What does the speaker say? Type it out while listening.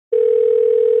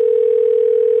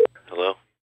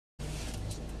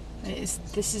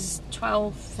this is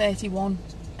 12:31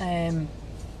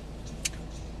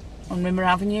 on Rimmer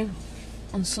Avenue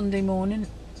on Sunday morning.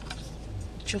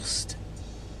 Just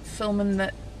filming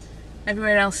that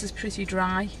everywhere else is pretty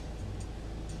dry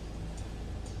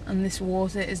and this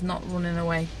water is not running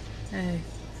away.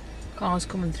 Cars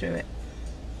coming through it,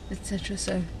 etc.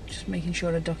 So just making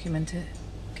sure I document it.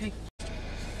 Okay.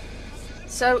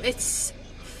 So it's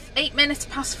 8 minutes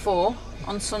past 4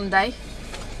 on Sunday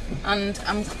and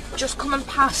I'm just coming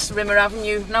past Rimmer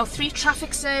Avenue. Now 3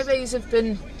 traffic surveys have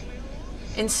been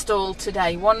installed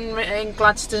today. One in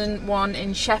Gladstone, one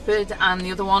in Sheppard and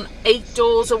the other one 8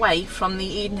 doors away from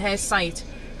the Edenhurst site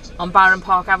on Bowring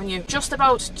Park Avenue. Just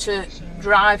about to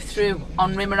drive through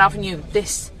on Rimmer Avenue,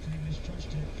 this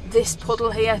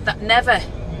puddle here that never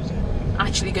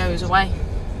actually goes away.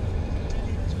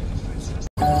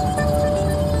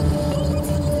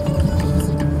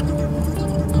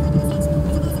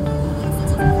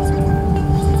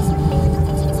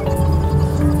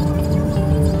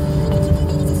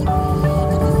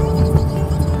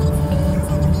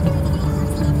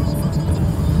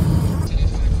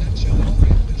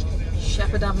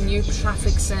 Sheppard Avenue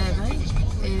traffic survey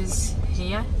is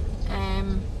here.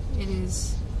 It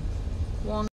is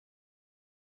 1,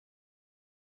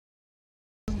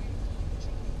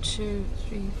 2,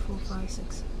 3, 4, 5,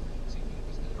 6,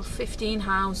 15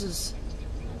 houses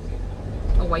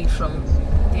away from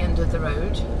the end of the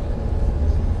road.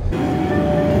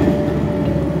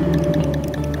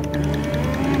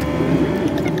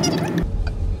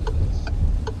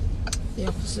 The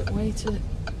opposite way to...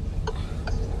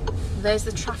 There's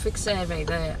the traffic survey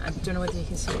there. I don't know whether you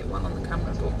can see it well on the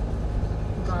camera, but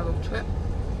I'll drive up to it.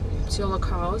 See all the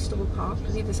cars double parked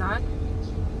on either side.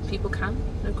 People can,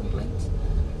 no complaints.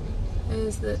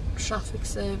 There's the traffic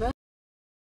survey.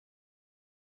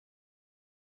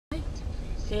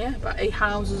 Here, about 8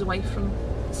 houses away from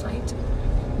the site.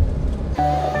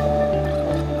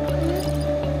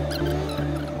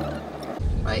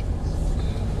 Right,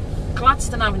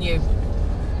 Gladstone Avenue.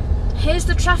 Here's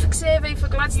the traffic survey for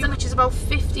Gladstone, which is about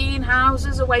 15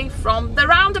 houses away from the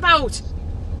roundabout.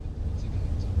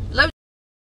 Loads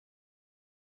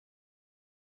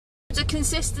of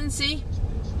consistency.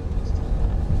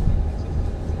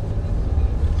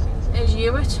 There's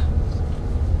Hewitt.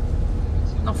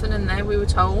 Nothing in there, we were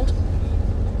told.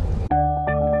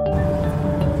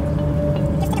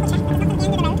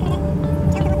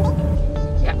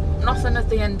 Yeah, nothing at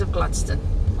the end of Gladstone.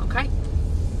 Okay.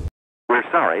 We're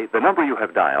sorry, the number you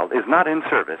have dialed is not in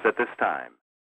service at this time.